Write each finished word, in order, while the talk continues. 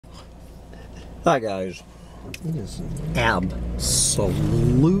Hi guys, it is absolutely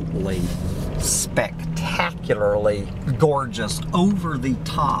spectacularly gorgeous, over the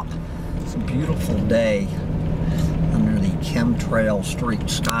top. It's a beautiful day under the chemtrail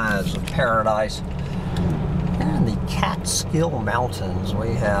streaked skies of paradise. Here in the Catskill Mountains,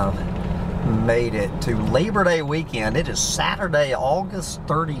 we have made it to Labor Day weekend. It is Saturday, August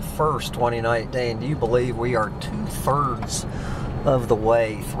 31st, 2019. Do you believe we are 2/3 of the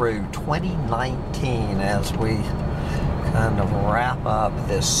way through 2019 as we kind of wrap up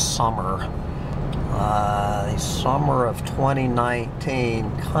this summer? The summer of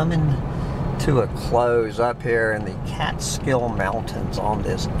 2019 coming to a close up here in the Catskill Mountains on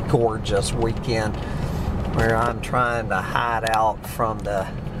this gorgeous weekend, where I'm trying to hide out from the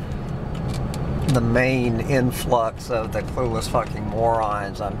main influx of the clueless fucking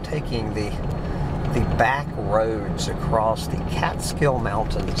morons. I'm taking the back roads across the Catskill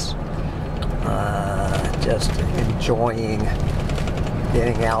Mountains, just enjoying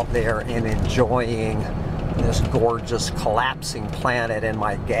getting out there and enjoying this gorgeous collapsing planet in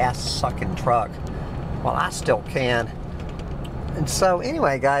my gas-sucking truck while I still can. And so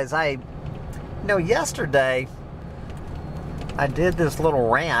anyway, guys, yesterday I did this little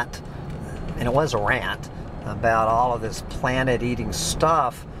rant, and it was a rant about all of this planet-eating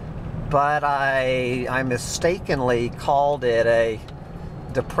stuff, but I mistakenly called it a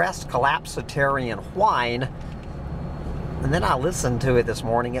depressed collapsitarian whine. And then I listened to it this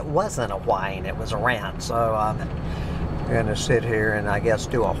morning. It wasn't a whine, it was a rant. So I'm going to sit here and I guess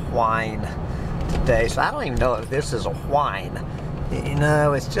do a whine today. So I don't even know if this is a whine. You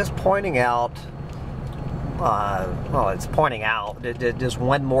know, it's just pointing out, it's pointing out just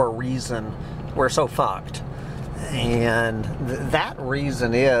one more reason we're so fucked. And that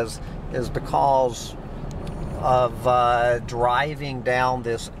reason is because of driving down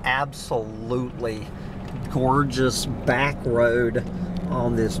this absolutely gorgeous back road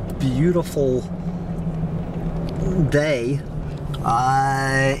on this beautiful day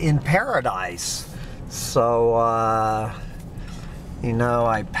in paradise. So I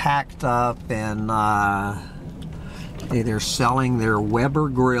packed up, and they're selling their Weber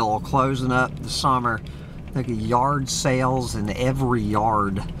grill, closing up the summer. Like yard sales in every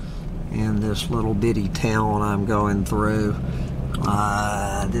yard in this little bitty town I'm going through.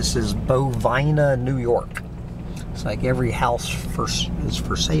 This is Bovina, New York. It's like every house is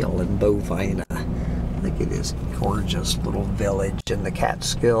for sale in Bovina. Look at this gorgeous little village in the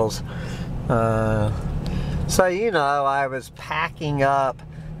Catskills. So, I was packing up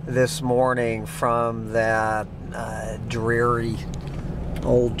this morning from that dreary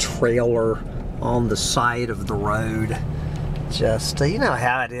old trailer on the side of the road. Just, you know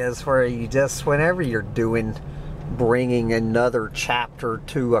how it is, where you just, whenever you're bringing another chapter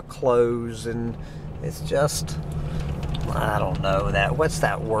to a close, and it's just, I don't know, what's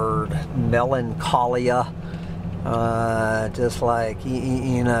that word, melancholia, just like,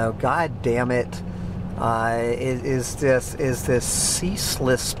 god damn it, is this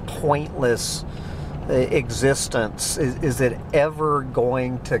ceaseless, pointless existence, is it ever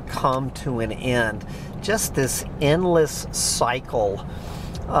going to come to an end? Just this endless cycle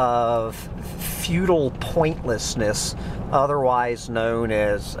of futile pointlessness, otherwise known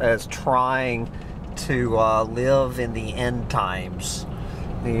as trying to live in the end times.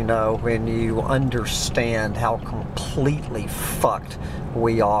 When you understand how completely fucked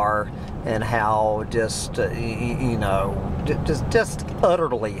we are, and how just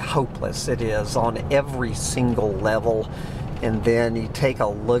utterly hopeless it is on every single level. And then you take a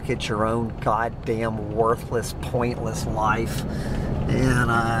look at your own goddamn worthless, pointless life, and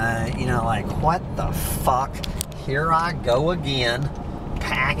like, what the fuck? Here I go again,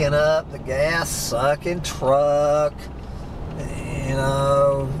 packing up the gas-sucking truck,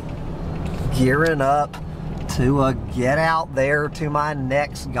 gearing up to get out there to my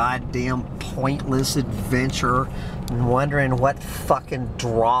next goddamn pointless adventure, and wondering what fucking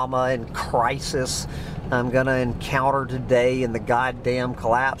drama and crisis I'm gonna encounter today in the goddamn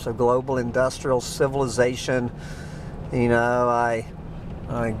collapse of global industrial civilization. I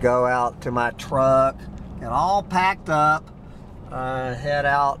go out to my truck, get all packed up, head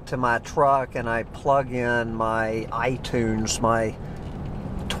out to my truck, and I plug in my iTunes, my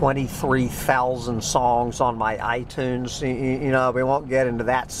 23,000 songs on my iTunes. We won't get into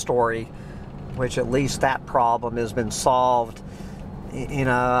that story, which at least that problem has been solved.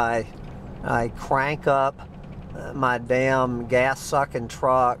 I crank up my damn gas-sucking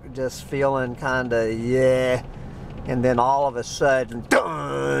truck, just feeling kind of, yeah, and then all of a sudden,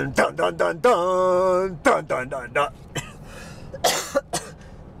 dun, dun, dun, dun, dun, dun, dun, dun, dun.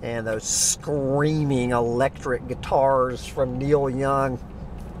 and those screaming electric guitars from Neil Young,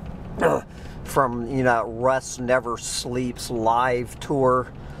 from, you know, Rust Never Sleeps live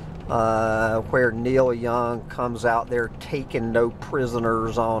tour, where Neil Young comes out there taking no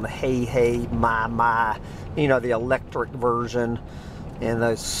prisoners on Hey Hey My, you know, the electric version, and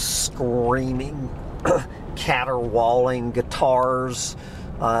those screaming caterwauling guitars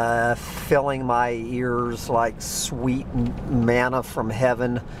filling my ears like sweet manna from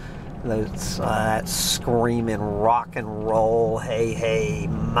heaven. That screaming rock and roll, hey, hey,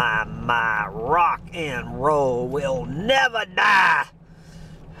 my, rock and roll will never die.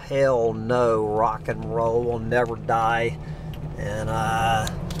 Hell no, rock and roll will never die. And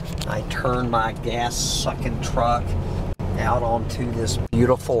I turned my gas-sucking truck out onto this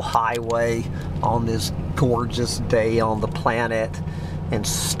beautiful highway on this gorgeous day on the planet, and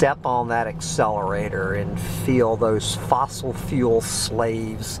step on that accelerator and feel those fossil fuel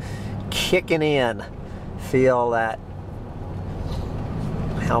slaves kicking in. Feel that,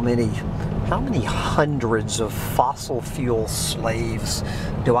 how many hundreds of fossil fuel slaves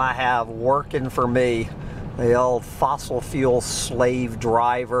do I have working for me? The old fossil fuel slave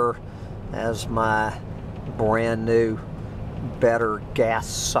driver as my brand new, better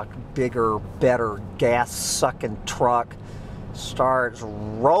bigger, better gas-sucking truck starts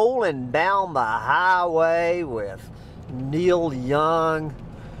rolling down the highway with Neil Young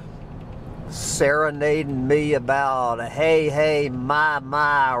serenading me about, hey, hey, my,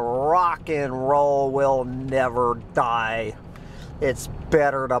 rock and roll will never die. It's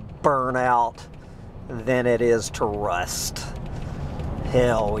better to burn out than it is to rust.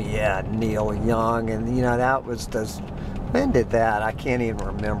 Hell yeah, Neil Young. And you know, that was when did that? I can't even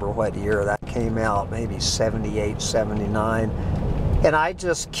remember what year that came out, maybe 78, 79. And I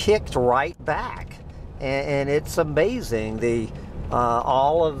just kicked right back. And it's amazing,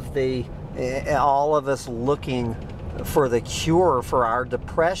 all of us looking for the cure for our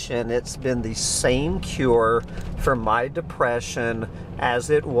depression. It's been the same cure for my depression as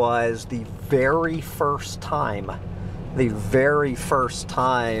it was the very first time. The very first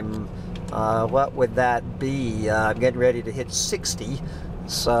time. What would that be? I'm getting ready to hit 60,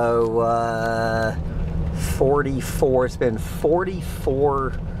 so 44. It's been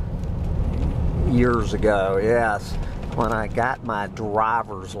 44 years ago, yes, when I got my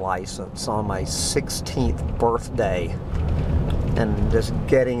driver's license on my 16th birthday, and just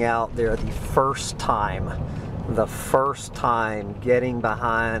getting out there the first time getting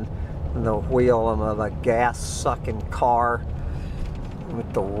behind the wheel of a gas-sucking car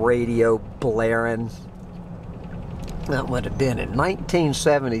with the radio blaring. That would have been in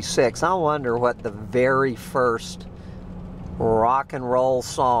 1976. I wonder what the very first rock and roll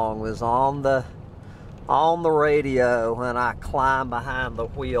song was on the radio when I climbed behind the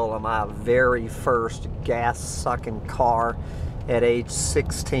wheel of my very first gas-sucking car at age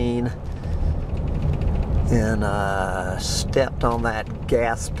 16, and stepped on that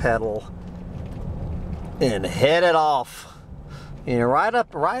gas pedal and headed off. You know, right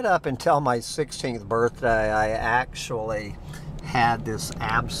up until my 16th birthday, I actually had this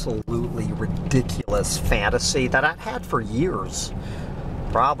absolutely ridiculous fantasy that I'd had for years,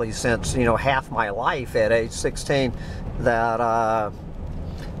 probably since, you know, half my life at age 16, that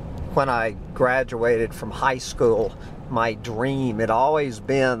when I graduated from high school, my dream had always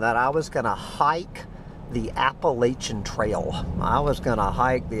been that I was going to hike the Appalachian Trail. I was going to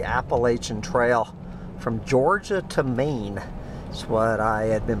hike the Appalachian Trail from Georgia to Maine. It's what I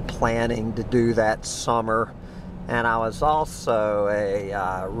had been planning to do that summer. And I was also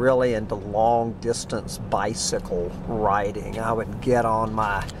really into long distance bicycle riding. I would get on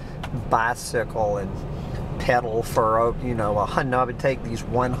my bicycle and pedal for, you know, I would take these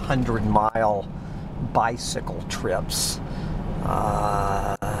 100-mile bicycle trips.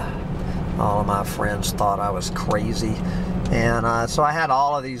 All of my friends thought I was crazy. And so I had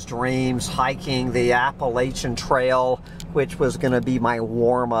all of these dreams, hiking the Appalachian Trail, which was going to be my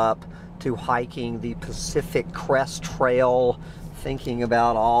warm-up to hiking the Pacific Crest Trail, thinking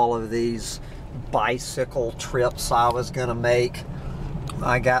about all of these bicycle trips I was going to make.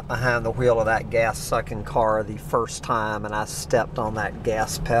 I got behind the wheel of that gas-sucking car the first time, and I stepped on that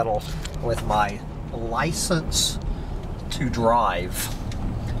gas pedal with my license to drive.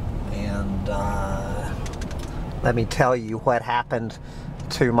 And let me tell you what happened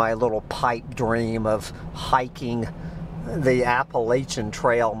to my little pipe dream of hiking the Appalachian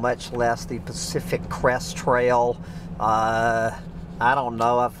Trail, much less the Pacific Crest Trail. I don't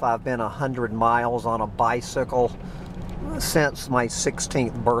know if I've been 100 miles on a bicycle since my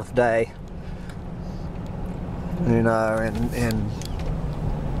 16th birthday. You know, and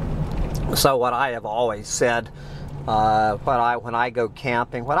So what I have always said, when I go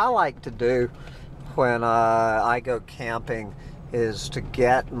camping, what I like to do when I go camping is to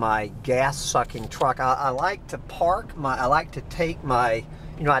get my gas-sucking truck. I like to I like to take my,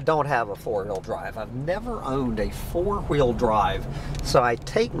 you know, I don't have a four-wheel drive. I've never owned a four-wheel drive. So I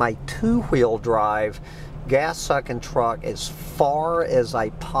take my two-wheel drive gas-sucking truck as far as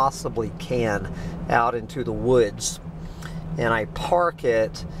I possibly can out into the woods. And I park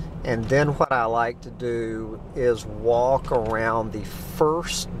it, and then what I like to do is walk around the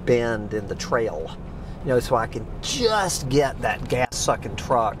first bend in the trail. You know, so I can just get that gas-sucking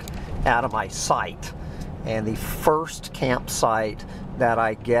truck out of my sight. And the first campsite that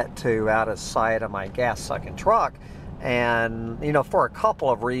I get to out of sight of my gas-sucking truck, and, you know, for a couple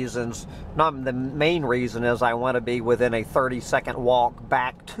of reasons. Not the main reason is I want to be within a 30-second walk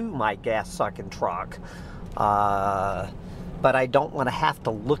back to my gas-sucking truck. But I don't want to have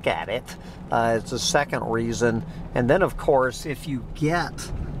to look at it. It's the second reason. And then, of course, if you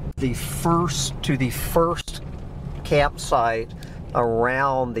get the first campsite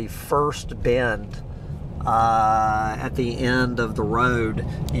around the first bend at the end of the road,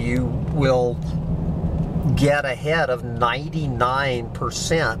 you will get ahead of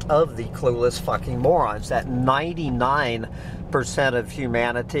 99% of the clueless fucking morons. That 99% of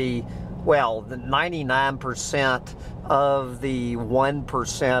humanity, well, the 99% of the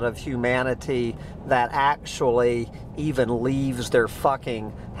 1% of humanity that actually even leaves their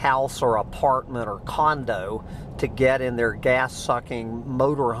fucking house or apartment or condo to get in their gas-sucking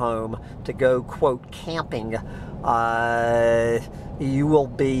motorhome to go, quote, camping, you will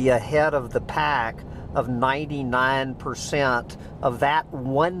be ahead of the pack of 99% of that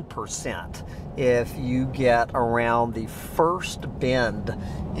 1% if you get around the first bend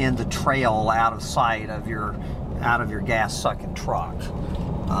in the trail out of sight of your gas-sucking truck.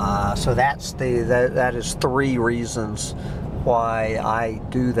 So that is 3 reasons why I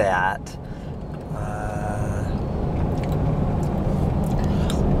do that.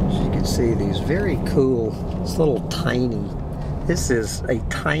 As you can see, these very cool, this is a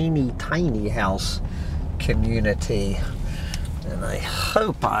tiny, tiny house community, and I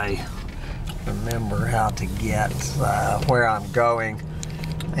hope I remember how to get where I'm going.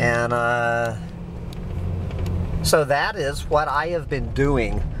 And so that is what I have been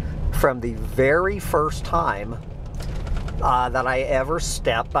doing from the very first time that I ever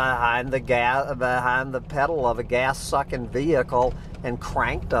stepped behind the pedal of a gas-sucking vehicle and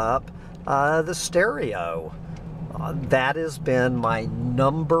cranked up the stereo. That has been my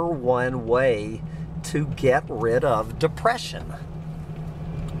 #1 way to get rid of depression,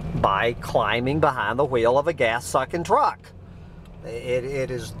 by climbing behind the wheel of a gas-sucking truck. It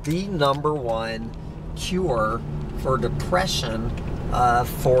is the #1 cure for depression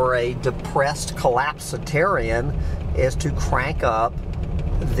for a depressed collapsitarian, is to crank up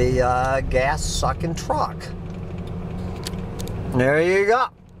the gas-sucking truck. There you go.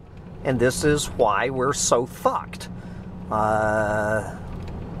 And this is why we're so fucked.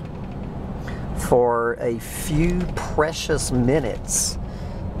 For a few precious minutes,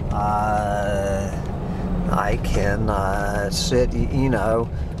 I can sit, you know,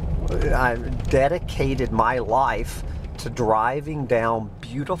 I've dedicated my life to driving down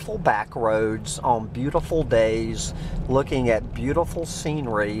beautiful back roads on beautiful days, looking at beautiful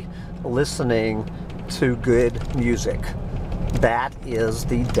scenery, listening to good music. That is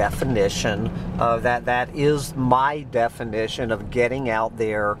the definition of that. That is my definition of getting out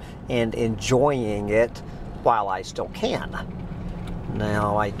there and enjoying it while I still can.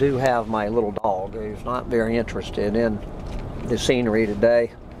 Now, I do have my little dog who's not very interested in the scenery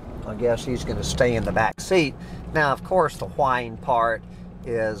today. I guess he's going to stay in the back seat. Now, of course, the whine part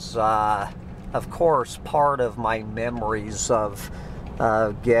is, of course, part of my memories of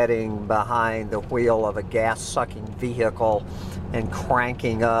getting behind the wheel of a gas-sucking vehicle and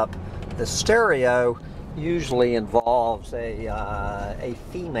cranking up the stereo. Usually involves a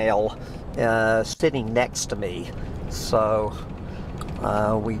female sitting next to me. So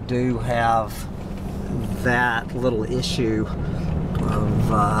we do have that little issue of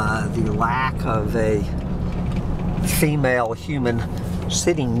the lack of a female human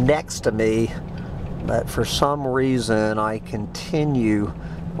sitting next to me. But for some reason, I continue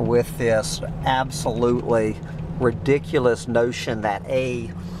with this absolutely ridiculous notion that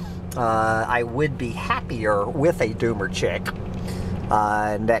I would be happier with a doomer chick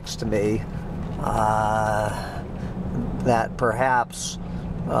next to me. That perhaps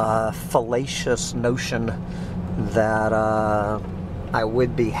fallacious notion that I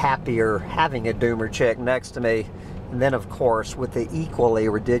would be happier having a doomer chick next to me And then, of course, with the equally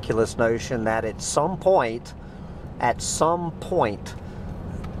ridiculous notion that at some point, I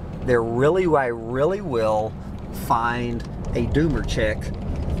really will find a doomer chick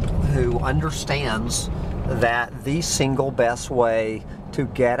who understands that the single best way to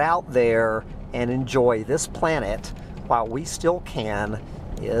get out there and enjoy this planet while we still can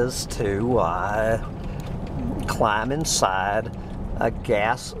is to climb inside a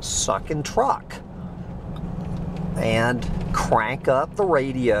gas-sucking truck and crank up the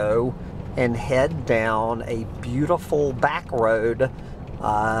radio and head down a beautiful back road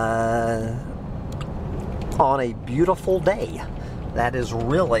on a beautiful day. That is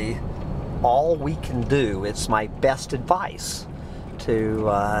really all we can do. It's my best advice.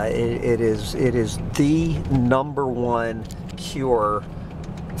 It is the #1 cure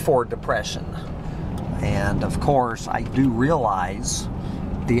for depression. And of course, I do realize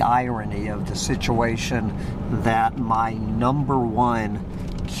the irony of the situation that my #1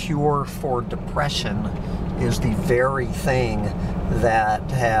 cure for depression is the very thing that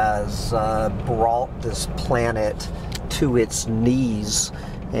has brought this planet to its knees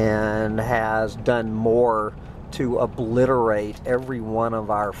and has done more to obliterate every one of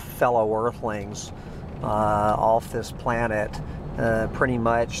our fellow Earthlings off this planet pretty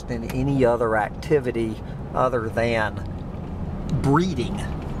much than any other activity other than breeding.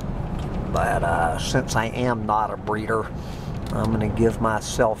 But since I am not a breeder, I'm going to give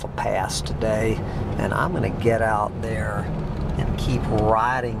myself a pass today, and I'm going to get out there and keep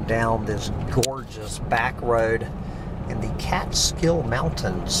riding down this gorgeous back road in the Catskill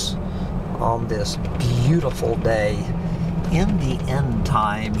Mountains on this beautiful day in the end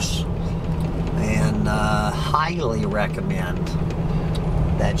times, and highly recommend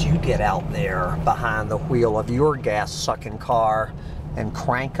that you get out there behind the wheel of your gas-sucking car and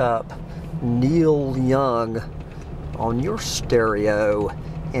crank up Neil Young on your stereo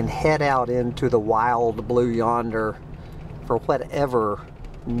and head out into the wild blue yonder for whatever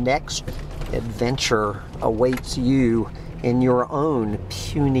next adventure awaits you in your own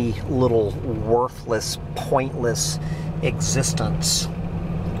puny little worthless, pointless existence.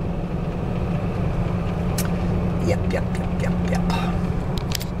 Yep.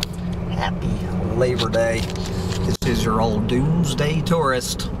 Happy Labor Day. This is your old doomsday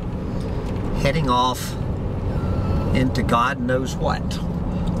tourist heading off into God knows what.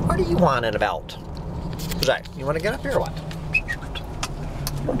 What are you whining about? Zach, you want to get up here or what?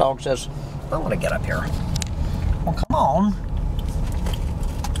 Little dog says, I want to get up here. Well, come on.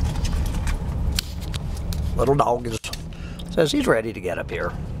 Little dog says he's ready to get up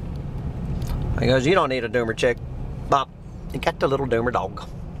here. He goes, you don't need a doomer chick. Bop, you got the little doomer dog.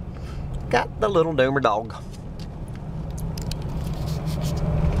 Got the little doomer dog.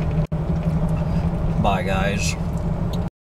 Bye, guys.